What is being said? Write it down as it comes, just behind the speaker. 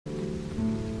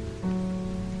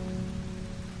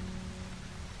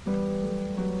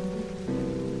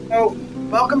So,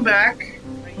 welcome back.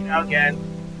 Again.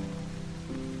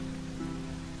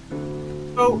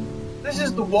 So, this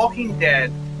is The Walking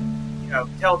Dead,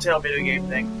 Telltale video game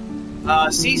thing.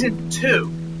 Season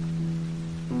 2.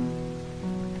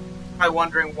 Probably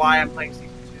wondering why I'm playing Season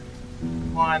 2.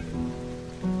 Season 1.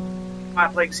 Why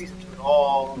I'm playing Season 2 at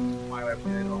all. Why would I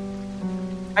play it at all?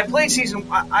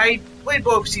 I played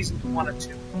both Seasons 1 and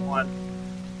 2 on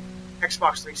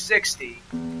Xbox 360.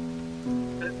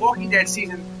 But Walking Dead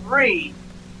Season 3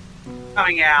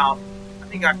 coming out, I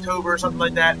think October or something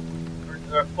like that,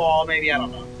 or fall maybe, I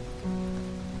don't know.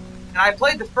 And I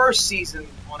played the first season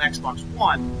on Xbox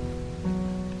One.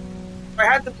 I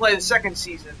had to play the second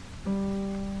season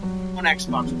on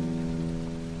Xbox One.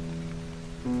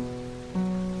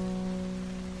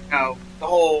 The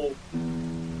whole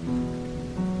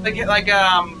like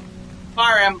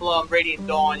Fire Emblem, Radiant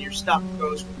Dawn, your stuff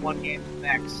goes from one game to the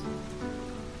next.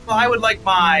 So I would like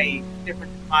what I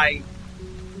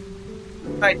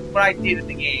did in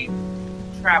the game,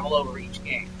 travel over each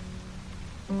game.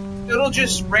 It'll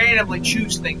just randomly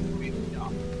choose things for me to do.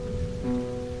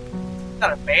 It's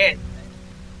not a bad thing.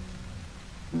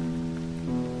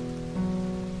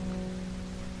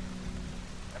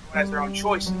 Everyone has their own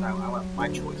choices. I went my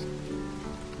choices.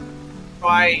 So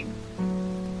I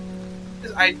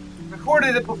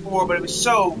recorded it before, but it was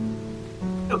so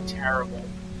terrible.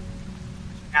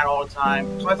 Out all the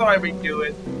time. So I thought I'd redo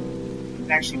it.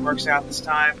 It actually works out this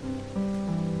time.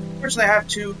 Unfortunately, I have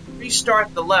to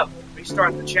restart the level,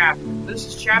 restart the chapter. This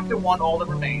is chapter 1, All That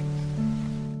Remains.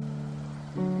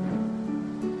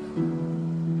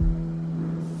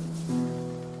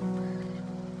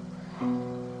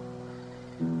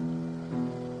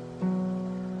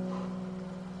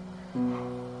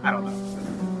 I don't know. It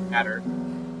doesn't matter.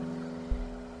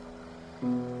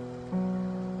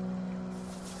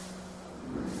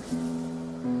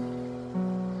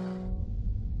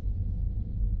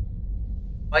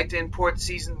 Like to import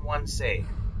Season 1 save?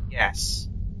 Yes.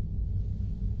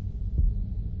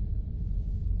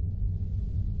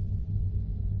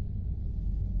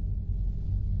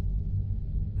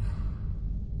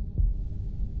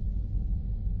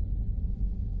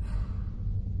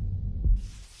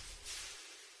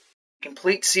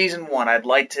 Complete Season 1 I'd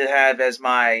like to have as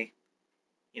my,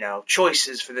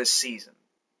 choices for this season.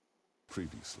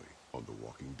 Previously on The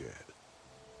Walking Dead.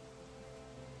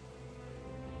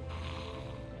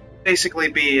 Basically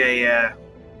be a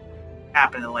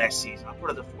happened in the last season. I'll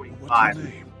put it to 45. What's your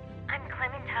name? I'm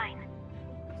Clementine.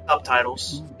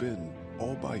 Subtitles. You've been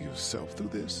all by yourself through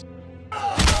this?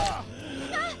 I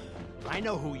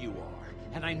know who you are,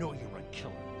 and I know you're a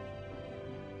killer.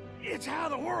 It's how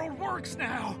the world works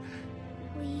now!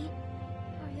 Lee,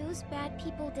 are those bad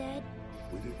people dead?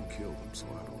 We didn't kill them, so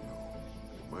I don't know.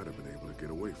 They might have been able to get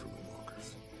away from the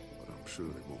walkers, but I'm sure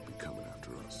they won't be coming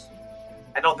after us.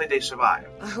 I don't think they survived.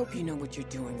 I hope you know what you're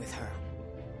doing with her.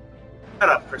 Shut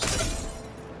up, Kristen.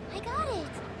 I got it!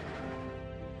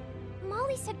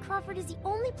 Molly said Crawford is the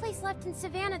only place left in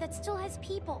Savannah that still has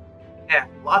people. Yeah,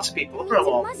 lots of people. It means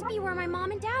it must be where my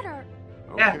mom and dad are.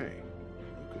 Yeah. Okay,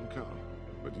 you can come,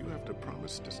 but you have to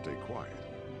promise to stay quiet.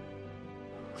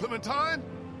 Clementine?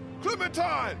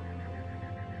 Clementine!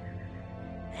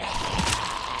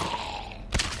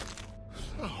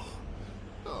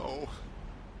 No.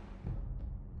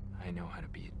 I know how to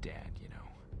be a dad,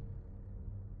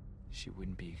 She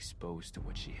wouldn't be exposed to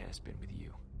what she has been with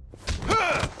you.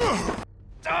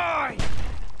 Die!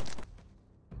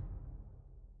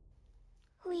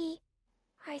 Lee,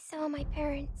 I saw my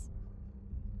parents.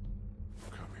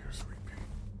 Come here, sweet pea.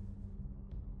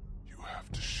 You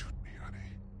have to shoot me,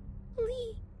 honey.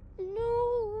 Lee,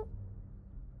 no.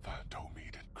 That don't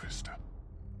mean it, Krista.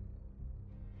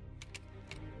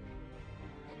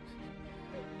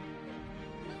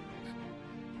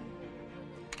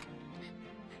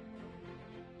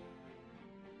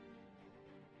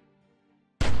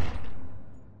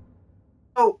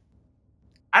 Oh,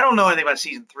 I don't know anything about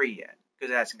Season 3 yet, because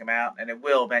it hasn't come out, and it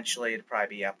will eventually. It'll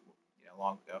probably be up,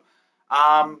 long ago.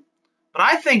 But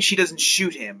I think she doesn't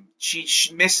shoot him. She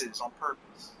misses on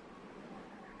purpose.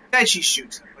 Said she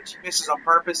shoots him, but she misses on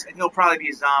purpose, and he'll probably be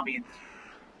a zombie. And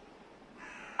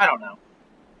I don't know.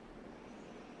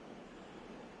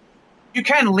 You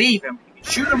can leave him. You can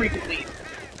shoot him or you can leave him.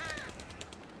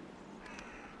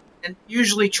 And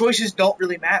usually choices don't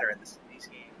really matter in these games.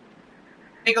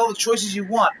 Make all the choices you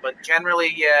want, but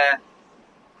generally, they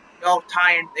all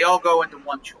go into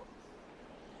one choice.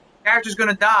 The character's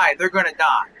gonna die, they're gonna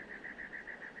die.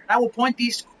 I will point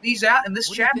these out in this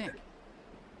chapter.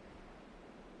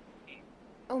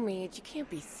 Oh, Mage, you can't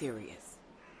be serious.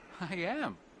 I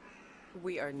am.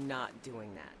 We are not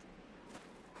doing that.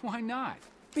 Why not?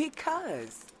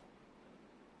 Because.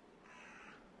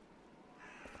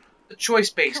 The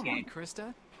choice-based Come on, game.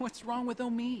 Krista. What's wrong with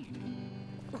Omid?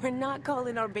 We're not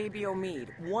calling our baby Omid.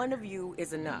 One of you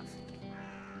is enough.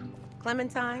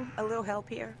 Clementine, a little help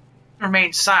here?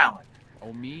 Remain silent.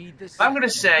 Omid the I'm gonna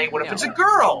say, what if it's a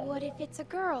girl? What if it's a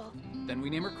girl? Then we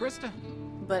name her Krista.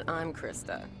 But I'm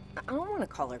Krista. I don't want to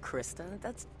call her Krista.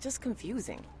 That's just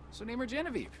confusing. So name her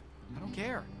Genevieve. I don't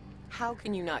care. How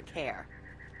can you not care?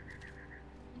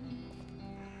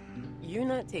 You're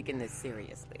not taking this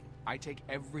seriously. I take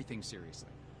everything seriously.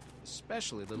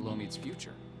 Especially little Omid's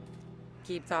future.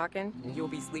 Keep talking, and you'll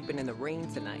be sleeping in the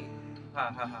rain tonight.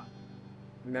 Ha ha ha.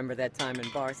 Remember that time in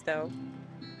Barstow?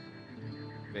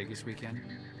 Vegas weekend.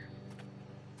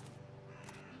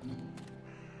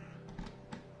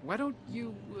 Why don't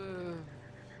you,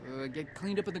 get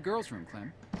cleaned up in the girls' room,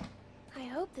 Clem? I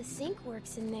hope the sink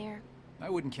works in there. I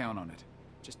wouldn't count on it.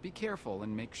 Just be careful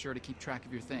and make sure to keep track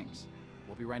of your things.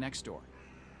 We'll be right next door.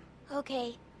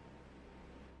 Okay.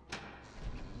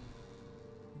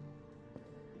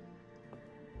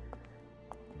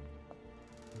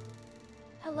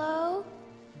 Hello?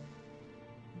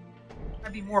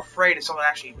 I'd be more afraid if someone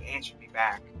actually answered me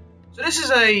back. So this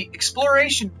is a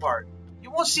exploration part.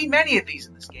 You won't see many of these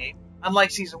in this game.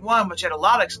 Unlike Season 1, which had a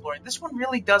lot of exploring, this one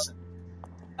really doesn't.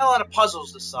 Not a lot of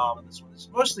puzzles to solve in this one. It's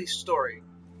mostly story.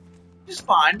 Which is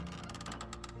fine.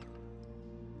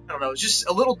 I don't know, it's just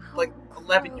a little, like,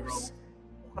 11-year-old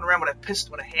walking around with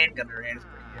a handgun in her hand is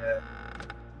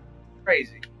pretty,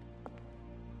 crazy.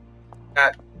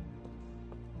 Got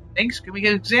sinks. Can we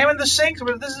examine the sinks?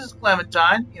 This is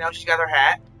Clementine. You know, she's got her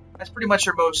hat. That's pretty much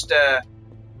her most,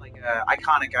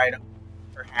 iconic item.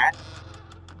 Her hat.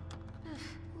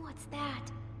 What's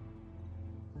that?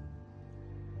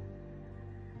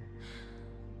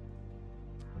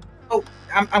 Oh,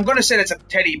 I'm going to say that's a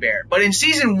teddy bear. But in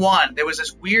Season 1, there was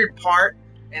this weird part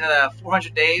in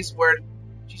 400 Days where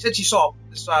she said she saw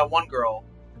this one girl.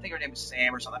 I think her name was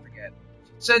Sam or something, I forget.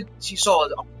 She said she saw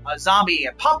a zombie,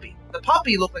 a puppy. The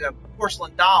puppy looked like a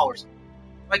porcelain doll or something.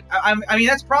 Like, I mean,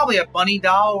 that's probably a bunny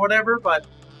doll or whatever, but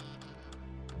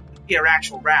it could be an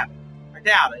actual rabbit. I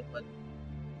doubt it, but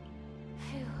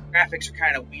Phew. graphics are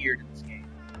kind of weird in this game.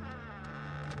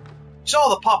 You saw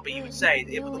the puppy, you would say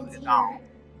it would look like a doll.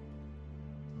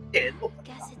 Yeah, it looked like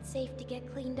a Guess doll. it's safe to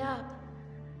get cleaned up.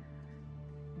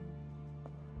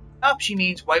 Up, she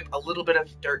means wipe a little bit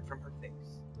of dirt from her face.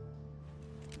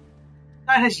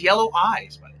 It has yellow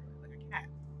eyes, by the way, like a cat.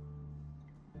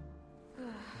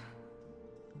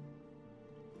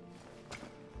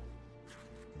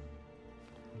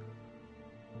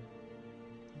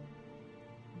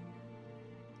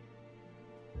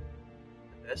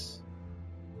 This.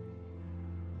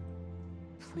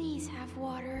 Please have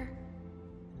water.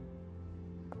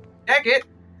 Check it.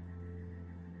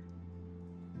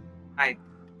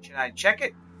 Should I check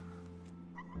it?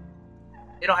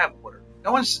 They don't have water.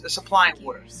 No one's supplying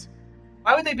water. Gears.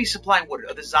 Why would they be supplying water?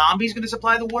 Are the zombies going to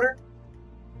supply the water?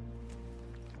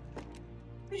 How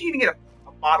did you even get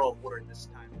a bottle of water this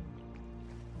time?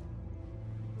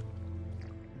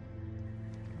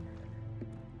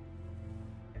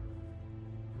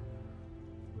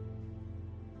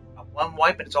 One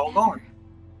wipe and it's all gone.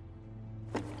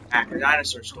 Back to the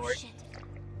dinosaur story. Oh, shit.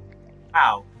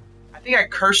 Wow. I think I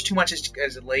cursed too much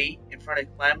as a lady in front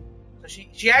of Clem. So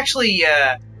she actually,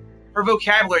 her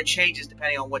vocabulary changes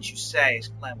depending on what you say as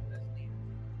Clem.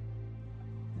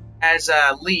 As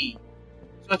Lee.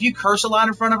 So if you curse a lot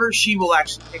in front of her, she will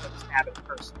actually pick up this habit of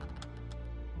cursing.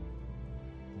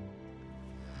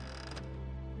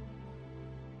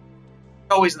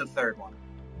 Always in the third one.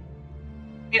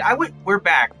 I mean, we're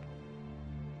back.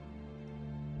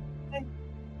 Okay.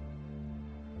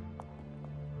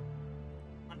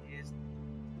 One is,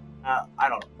 I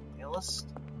don't know, Illust?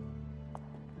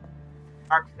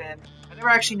 Arcfin. I never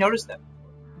actually noticed that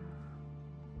before.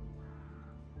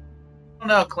 I don't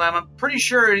know, Clem. I'm pretty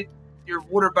sure your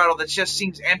water bottle that just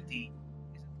seems empty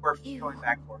isn't worth going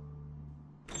back for.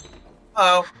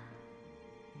 Uh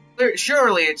oh.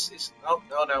 Surely it's. Oh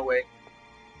no, wait.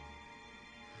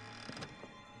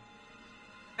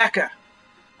 Becca.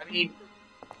 I mean.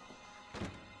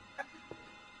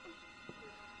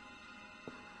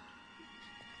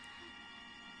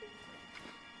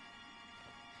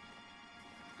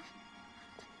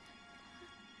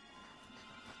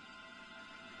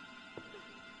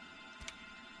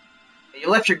 You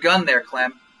left your gun there,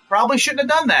 Clem. Probably shouldn't have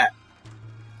done that.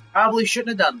 Probably shouldn't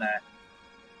have done that.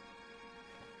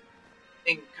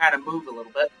 Thing kind of moved a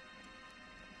little bit.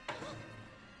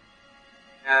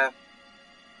 I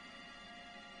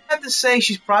have to say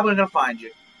she's probably going to find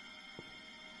you.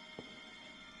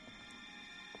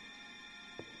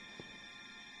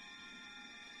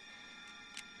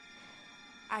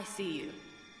 I see you.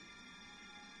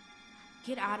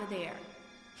 Get out of there.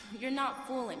 You're not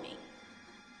fooling me.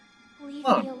 Leave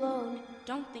Huh. me alone.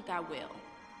 Don't think I will.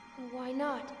 Why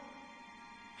not?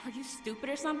 Are you stupid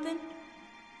or something?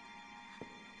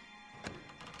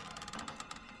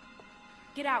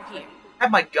 Get out here. I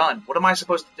have my gun. What am I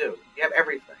supposed to do? You have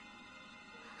everything.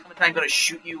 I'm going to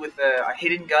shoot you with a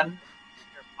hidden gun in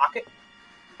your pocket.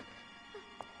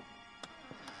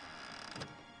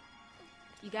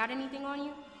 You got anything on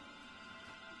you?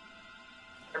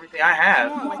 Everything I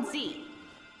have. Come on, let's see.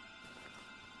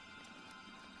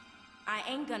 I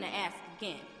ain't gonna ask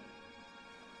again.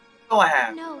 All I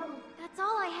have. No, that's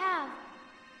all I have.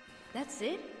 That's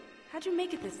it? How'd you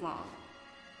make it this long?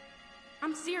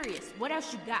 I'm serious. What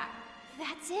else you got?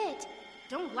 That's it.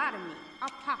 Don't lie to me. I'll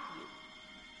pop you.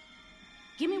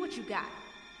 Give me what you got.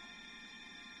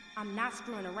 I'm not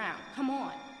screwing around. Come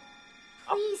on.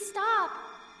 Please stop.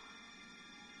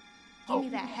 Give me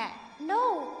that hat.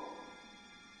 No.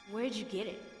 Where'd you get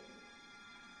it?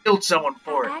 Killed someone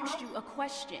for I it. asked you a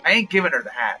question. I ain't giving her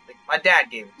the hat. My dad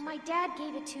gave it. My dad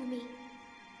gave it to me.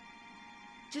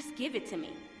 Just give it to me.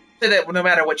 Say that no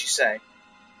matter what you say.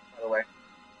 By the way.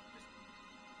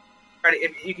 Alright,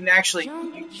 if you can actually,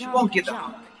 you won't get the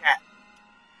cat.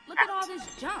 Look at all this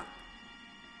junk.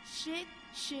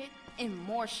 Shit, and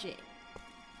more shit.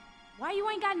 Why you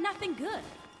ain't got nothing good?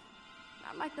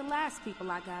 Not like the last people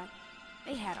I got.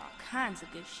 They had all kinds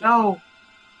of good shit. No.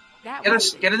 That Get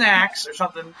was get an axe or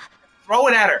something. Throw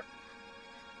it at her.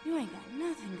 You ain't got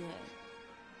nothing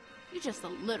good. You're just a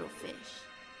little fish.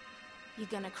 You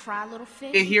gonna cry, little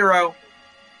fish? Be a hero.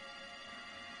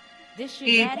 This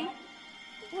your daddy?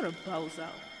 What a bozo.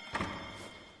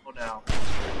 Oh no.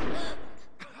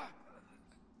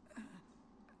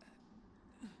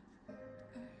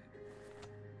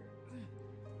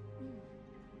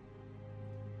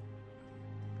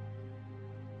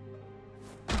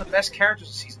 One of the best characters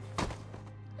of season.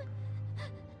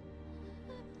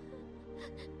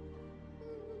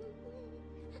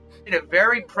 And a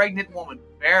very pregnant woman,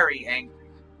 very angry.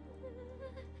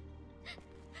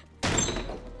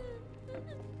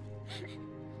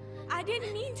 I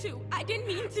didn't mean to. I didn't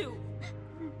mean to.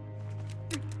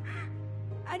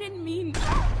 I didn't mean.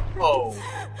 Whoa.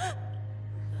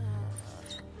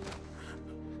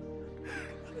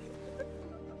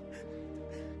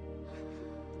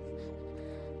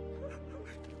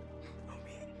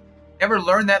 Never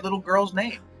learned that little girl's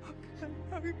name.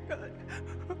 Oh God.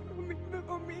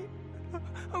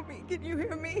 Omi, can you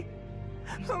hear me?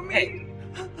 Hey.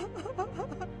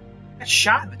 Got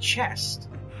shot in the chest.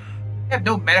 They have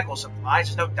no medical supplies,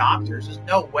 there's no doctors, there's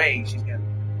no way she's gonna...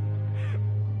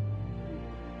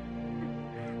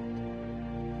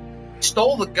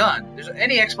 Stole the gun. There's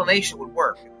any explanation would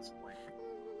work at this point.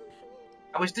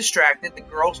 I was distracted, the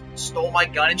girl stole my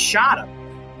gun and shot him.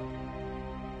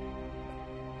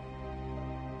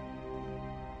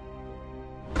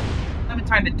 What am I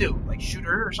trying to do? Like shoot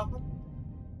her or something?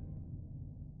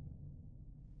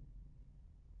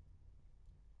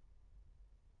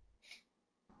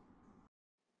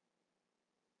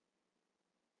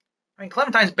 I mean,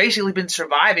 Clementine's basically been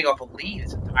surviving off a lead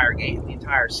this entire game, the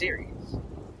entire series.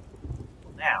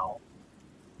 Well, now,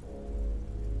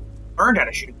 learned how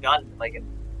to shoot a gun, like in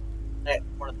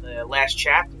one of the last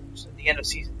chapters, at the end of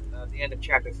the end of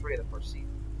chapter 3 of the first season.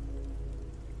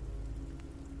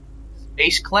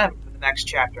 Base Clem for the next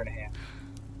chapter and a half.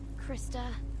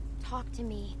 Krista, talk to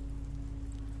me.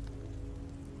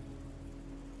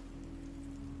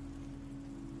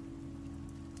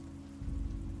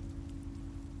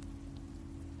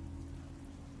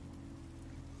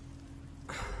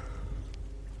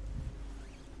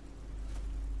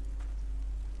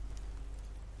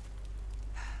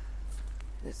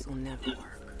 This will never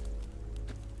work.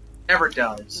 Never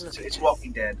does. It's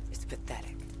Walking Dead. It's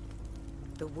pathetic.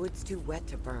 The wood's too wet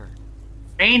to burn.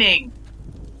 Raining!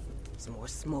 It's more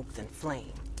smoke than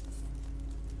flame.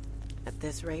 At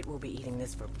this rate, we'll be eating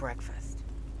this for breakfast.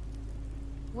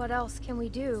 What else can we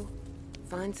do?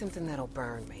 Find something that'll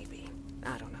burn, maybe.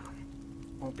 I don't know.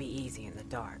 Won't be easy in the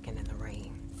dark and in the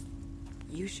rain.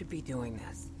 You should be doing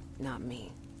this, not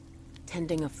me.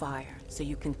 Tending a fire so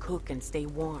you can cook and stay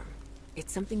warm.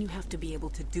 It's something you have to be able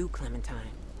to do, Clementine.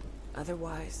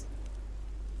 Otherwise...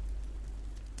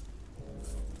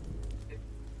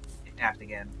 Kidnapped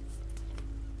again.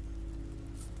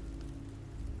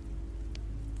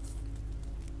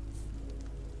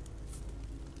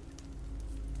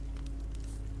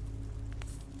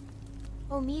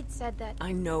 Omid said that.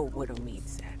 I know what Omid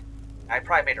said. I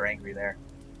probably made her angry there.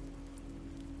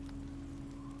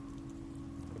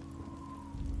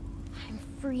 I'm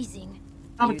freezing.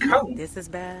 On the You coat. think this is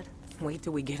bad? Wait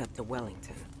till we get up to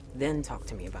Wellington, then talk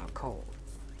to me about cold.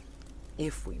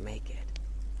 If we make it.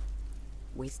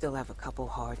 We still have a couple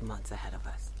hard months ahead of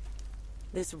us.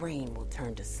 This rain will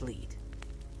turn to sleet,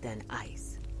 then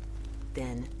ice,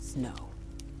 then snow.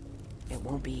 It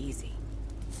won't be easy.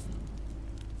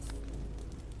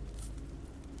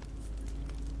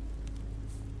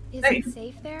 Is it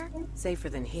safe there? Safer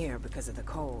than here because of the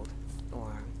cold,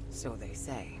 or so they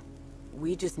say.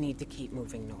 We just need to keep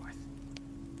moving north.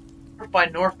 North by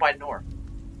north by north.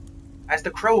 As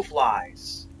the crow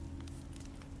flies.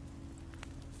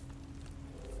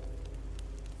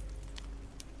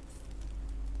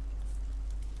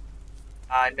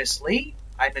 I miss Lee.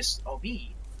 I miss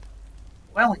me.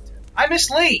 Wellington. I miss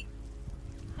Lee.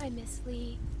 Hi, Miss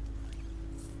Lee.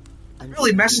 I'm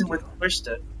Really messing with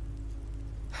Krista.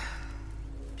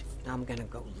 I'm gonna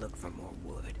go look for more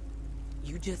wood.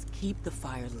 You just keep the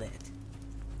fire lit.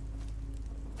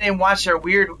 And watch our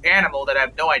weird animal that I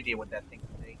have no idea what that thing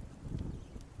could be.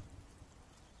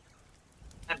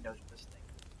 I have no this thing.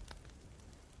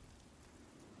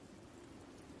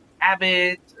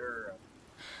 Abbott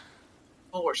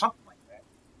or something like that.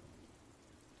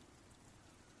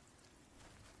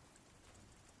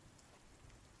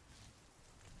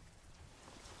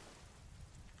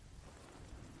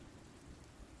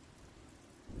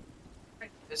 Right,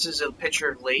 this is a picture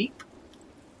of Lee.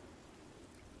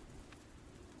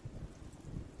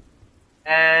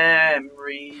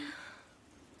 Emery.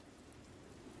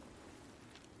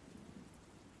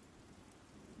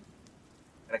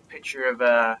 Got a picture of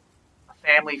a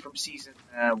family from season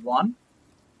 1.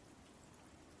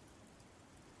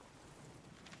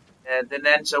 Didn't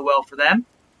end so well for them.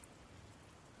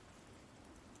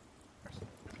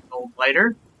 Old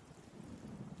lighter.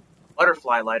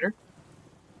 Butterfly lighter.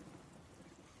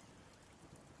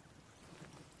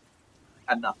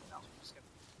 Had nothing else.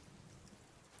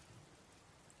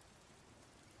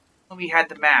 We had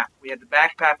the map. We had the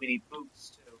backpack. We need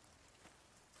boots too.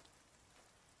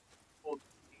 We'll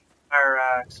keep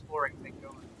our exploring thing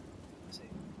going. Let's see.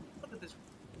 Look at this.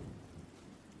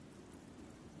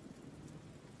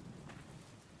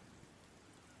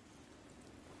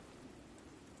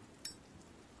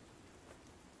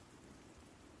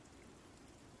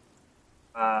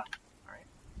 All right.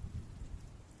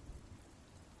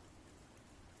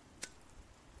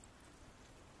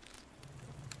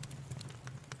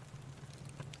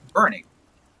 Burning.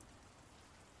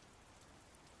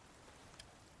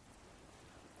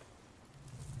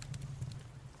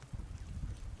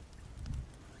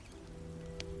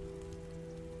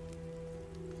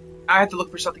 I have to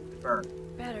look for something to burn.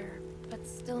 Better, but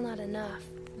still not enough.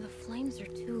 The flames are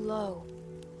too low.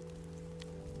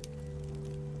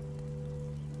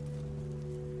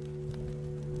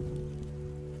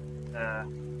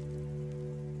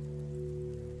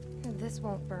 This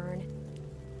won't burn.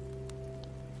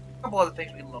 A couple other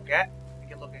things we can look at. We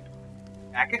can look at the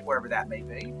jacket, wherever that may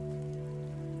be.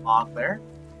 Log there.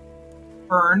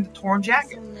 Burn the torn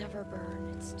jacket. This'll never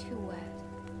burn. It's too wet.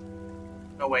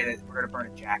 No way that we're going to burn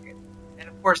a jacket. And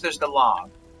of course, there's the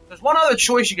log. There's one other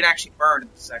choice you can actually burn in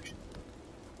this section.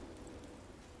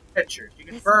 Pictures. You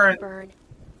can This burn. might burn.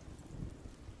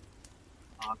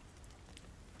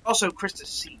 Also, Krista's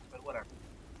seat, but whatever.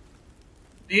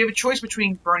 So you have a choice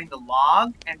between burning the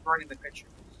log and burning the pictures.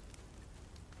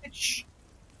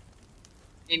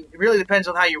 It really depends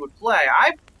on how you would play.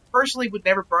 I personally would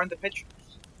never burn the pictures.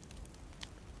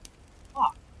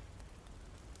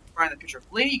 Burn the picture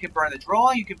of Lee, you can burn the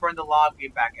drawing, you can burn the log,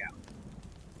 get back out.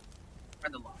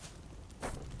 Burn the log.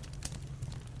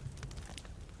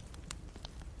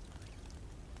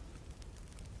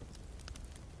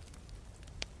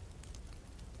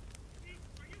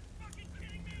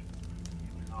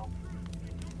 No.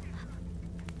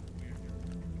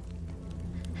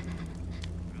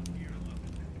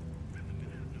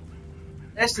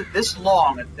 Lasted this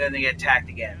long and then they get attacked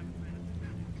again.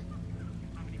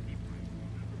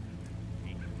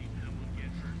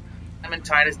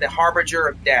 Clementine is the harbinger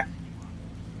of death.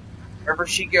 Wherever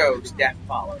she goes, death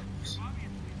follows.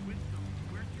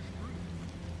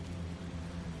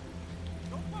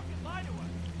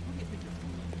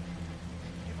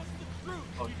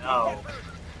 Oh no.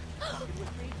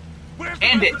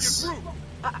 Bandits!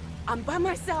 I'm by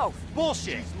myself.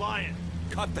 Bullshit! She's lying.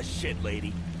 Cut the shit,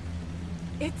 lady.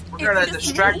 We're gonna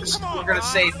distract this. We're gonna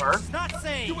save her. Not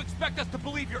sane. You expect us to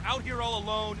believe you're out here all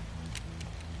alone?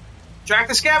 Track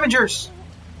the scavengers!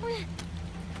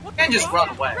 And just run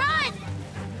away. Run!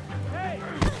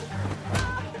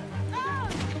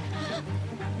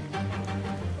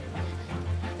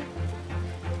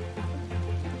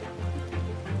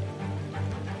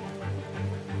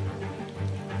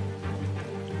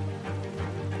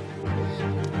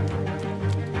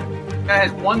 That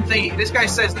has one thing. This guy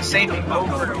says the same thing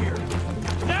over and over.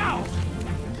 Now!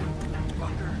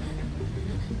 Fucker.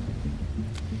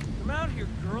 Come out here,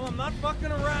 girl. I'm not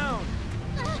fucking around.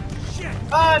 Shit!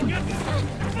 Get the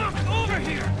fuck over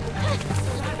here!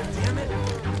 God damn it!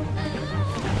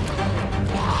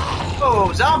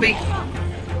 Oh, zombie!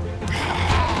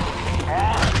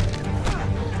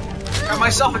 Got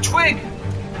myself a twig.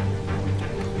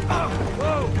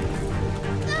 Whoa!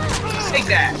 Take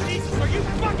that. Jesus, are you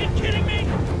fucking kidding me?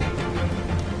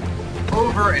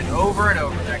 Over and over and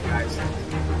over, that guy says.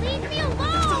 Leave me alone!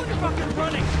 Stop fucking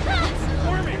running!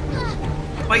 Squirming!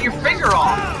 Bite your finger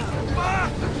off.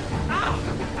 Fuck! Ow!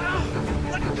 Ow!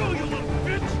 Let go, you little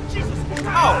bitch! Jesus Christ!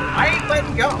 Oh, I ain't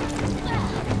letting go.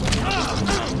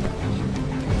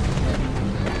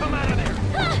 Come out of there!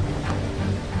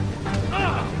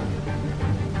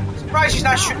 I'm surprised he's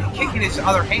not shooting, kicking his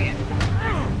other hand.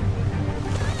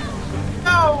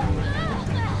 No!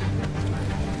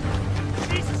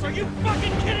 Jesus, are you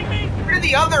fucking kidding me? Where did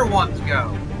the other ones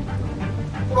go?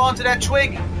 Hold on to that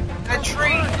twig. That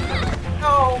tree.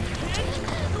 No.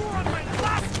 You were on my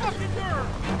last fucking nerve!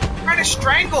 You're trying to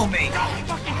strangle me. Stop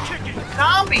fucking kicking!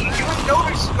 Zombie, you have no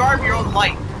disregard for your own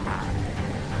life.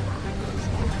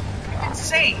 You're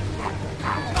insane.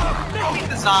 Don't eat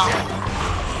the zombie.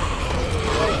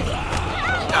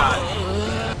 God.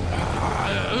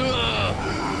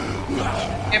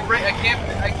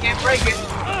 I can't break it.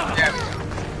 There we go.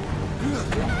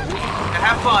 Now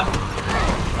have fun.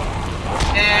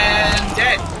 And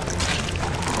dead.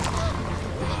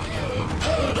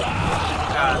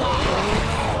 God.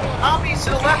 Zombies to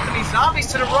the left of me, zombies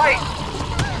to the right.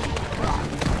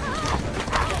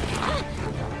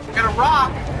 Got a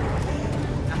rock.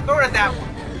 Now throw it at that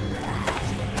one.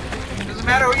 Doesn't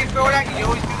matter where you throw it at, you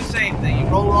always do the same thing. You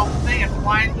roll off the thing and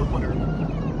fly into the water.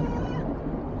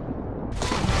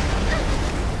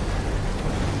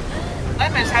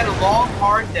 Clem has had a long,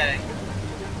 hard day.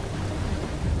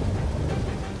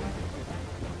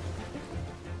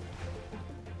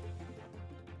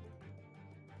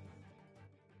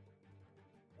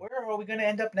 Where are we going to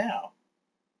end up now?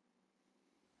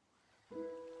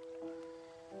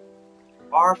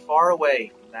 Far, far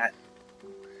away from that.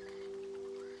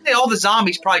 I think all the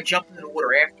zombies probably jumped into the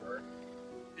water after her.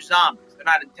 They're zombies. They're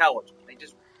not intelligent. They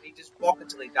just walk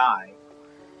until they die.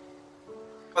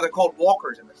 Or they're called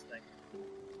walkers in this thing.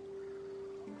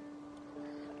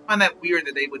 I find that weird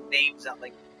that they would name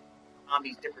like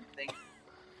zombies different things.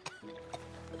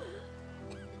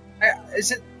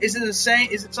 Is it the same?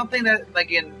 Is it something that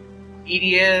like in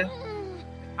media,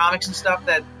 comics and stuff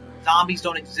that zombies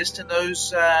don't exist in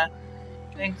those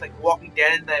things like Walking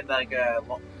Dead and like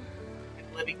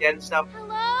Living Dead and stuff?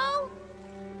 Hello?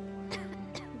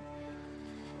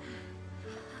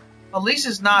 At least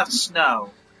it's not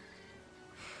snow.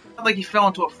 Not like he fell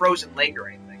into a frozen lake or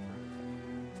anything.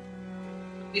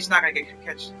 At least not gonna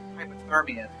catch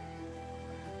hypothermia. A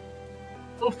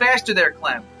little faster there,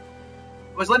 Clem.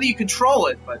 I was letting you control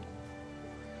it, but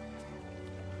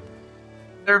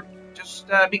they're just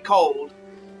be cold.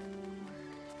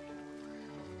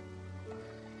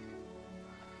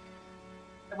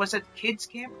 Was that kids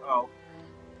camp? Oh,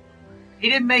 he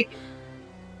didn't make it.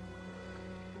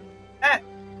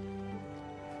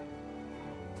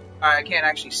 I can't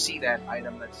actually see that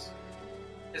item that's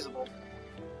visible.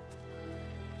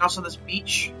 Also, this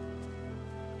beach.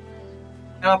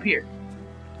 And up here.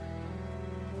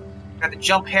 Got to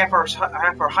jump half our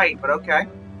height, but okay.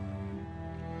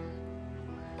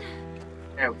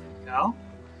 There we go.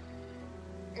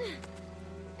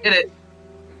 Hit it.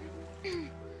 In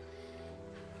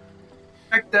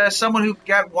fact, someone who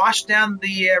got washed down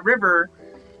the river,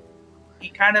 he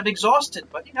kind of exhausted,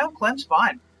 but you know, Clem's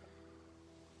fine.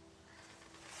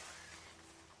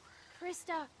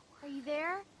 Krista, are you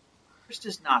there?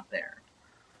 Krista's not there.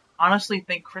 Honestly,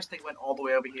 think Krista went all the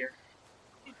way over here.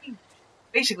 He's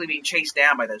basically being chased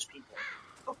down by those people.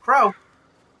 Oh, Crow.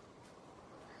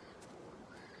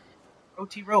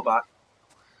 OT robot.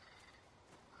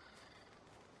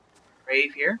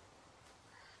 Grave here.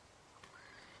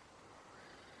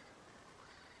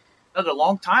 That was a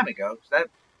long time ago. So that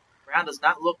ground does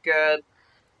not look okay.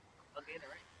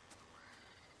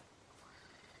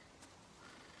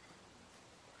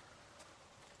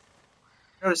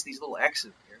 Notice these little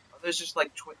X's here. Are those just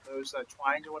like those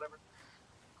twines or whatever?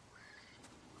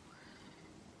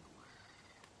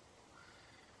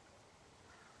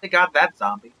 They got that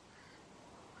zombie.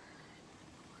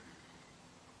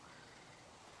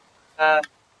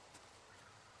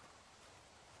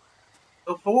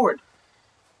 Go forward.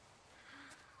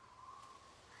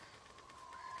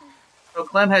 So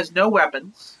Clem has no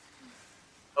weapons.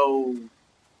 Oh.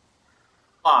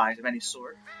 supplies of any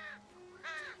sort.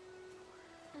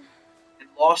 And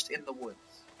lost in the woods.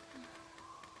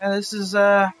 And this is,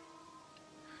 ain't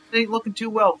looking too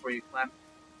well for you, Clem.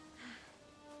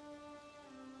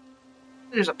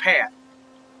 There's a path.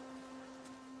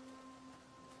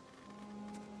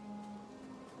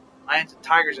 Lions and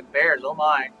tigers and bears, oh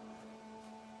my.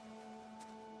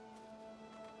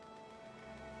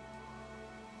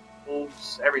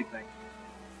 Wolves, everything.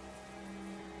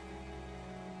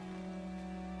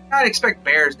 I'd expect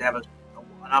bears to have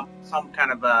some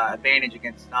kind of advantage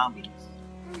against zombies.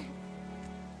 You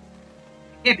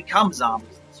can't become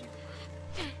zombies.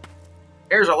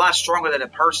 Bears are a lot stronger than a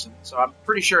person, so I'm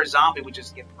pretty sure a zombie would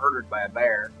just get murdered by a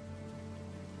bear.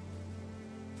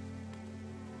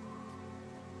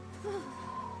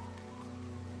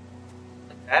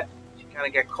 Like that. You kind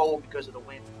of get cold because of the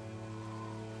wind.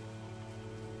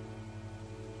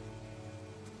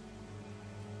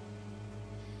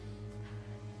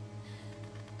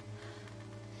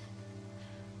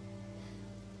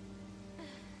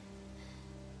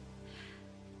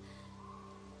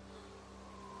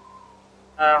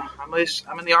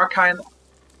 I'm in the archive.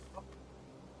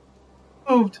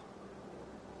 Moved.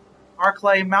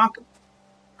 Arclay Mountains.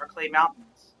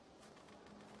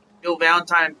 Bill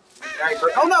Valentine.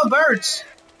 Oh no, birds!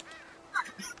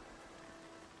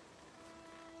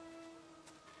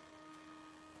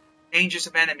 Dangers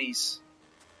of enemies.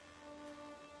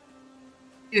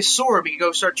 Get a sword, we can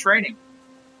go start training.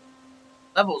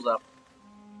 Levels up.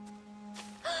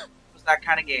 It was that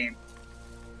kind of game.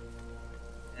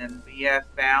 And we have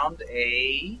found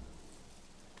a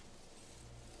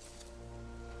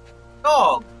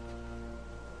dog.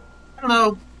 I don't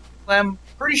know, Clem.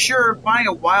 Pretty sure finding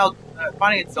a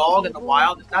dog in the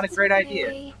wild is not a great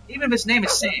idea, even if its name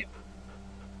is Sam.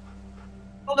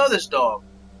 I don't know this dog.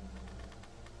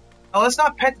 No, let's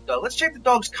not pet the dog. Let's check the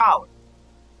dog's collar.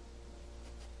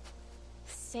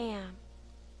 Sam.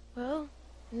 Well,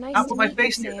 nice I'll to put my meet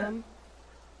face you, near that. Sam.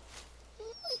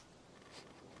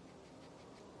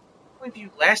 I can't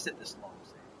believe you lasted this long,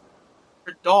 Sam.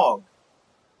 Your dog.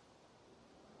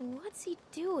 What's he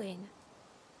doing?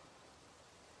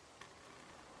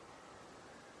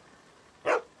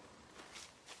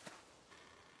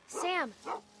 Sam!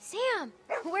 Sam!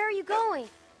 Where are you going?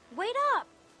 Wait up!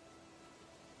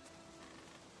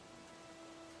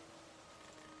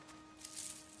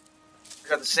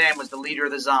 Because Sam was the leader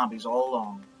of the zombies all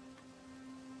along.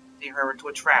 Leading her into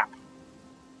a trap.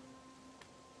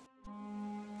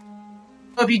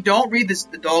 So if you don't read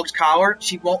the dog's collar,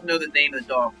 she won't know the name of the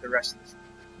dog for the rest of this.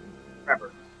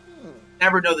 Forever.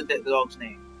 Never know the dog's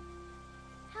name.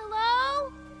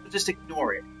 Hello? So just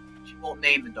ignore it. She won't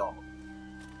name the dog.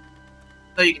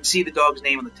 So you can see the dog's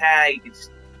name on the tag. You can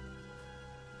see...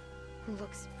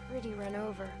 Looks pretty run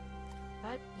over,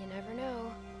 but you never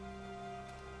know.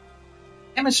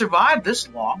 Haven't survived this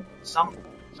long. Some.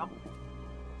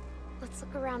 Let's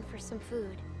look around for some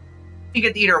food. You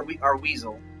get to eat our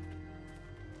weasel.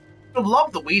 I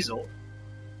love the weasel.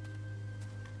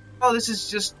 Oh, this is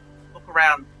just look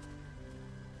around.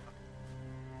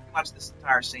 Watch this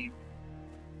entire scene.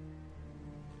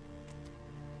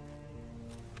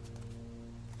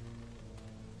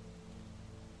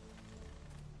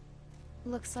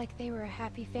 Looks like they were a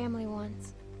happy family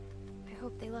once. I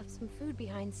hope they left some food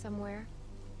behind somewhere.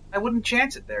 I wouldn't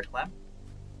chance it there, Clem.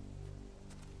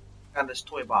 Got this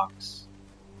toy box.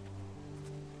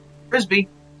 Frisbee.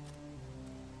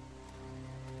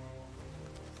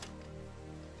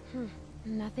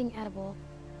 Nothing edible.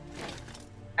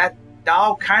 That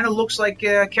doll kind of looks like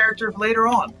a character of later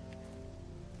on.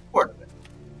 Part of it.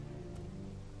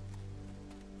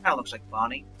 Kind of looks like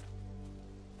Bonnie.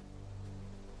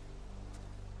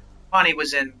 Bonnie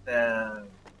was in the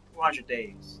 400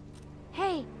 Days.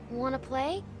 Hey, wanna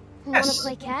play? Yes.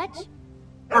 Wanna play catch?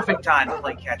 Perfect time to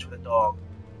play catch with a dog.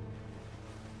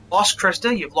 Lost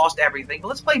Krista, you've lost everything, but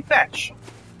let's play fetch.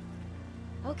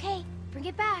 Okay, bring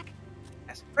it back.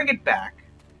 Yes, bring it back.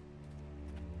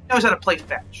 Knows how to play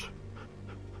fetch.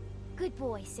 Good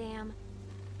boy, Sam.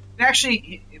 And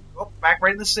actually, back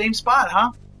right in the same spot,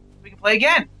 huh? We can play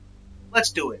again.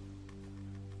 Let's do it.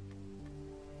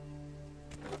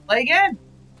 Play again.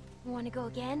 Wanna go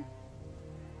again?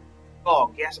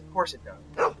 Dog, yes, of course it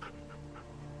does.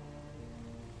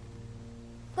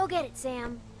 Go get it,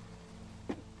 Sam.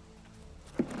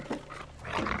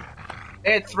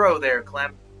 Bad throw there,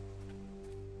 Clem.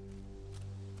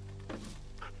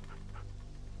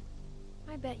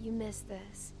 I bet you missed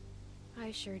this.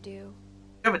 I sure do. You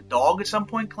have a dog at some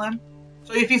point, Clem?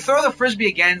 So if you throw the frisbee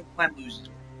again, Clem loses.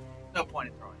 No point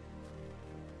in throwing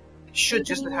it. It should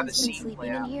just have the Anyone's been scene play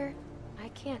sleeping in out. here? I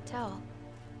can't tell.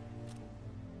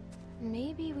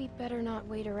 Maybe we better not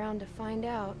wait around to find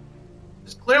out.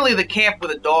 It's clearly the camp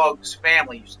where the dog's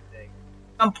family used to be. At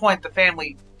some point, the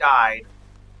family died.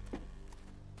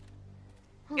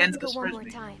 Let's go one more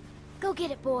time. Go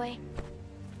get it, boy.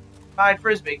 Bye,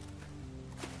 Frisbee.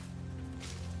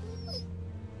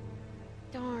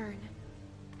 Darn.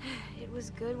 It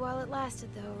was good while it lasted,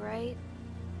 though, right?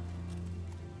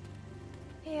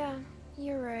 Yeah,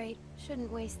 you're right.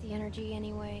 Shouldn't waste the energy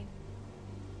anyway.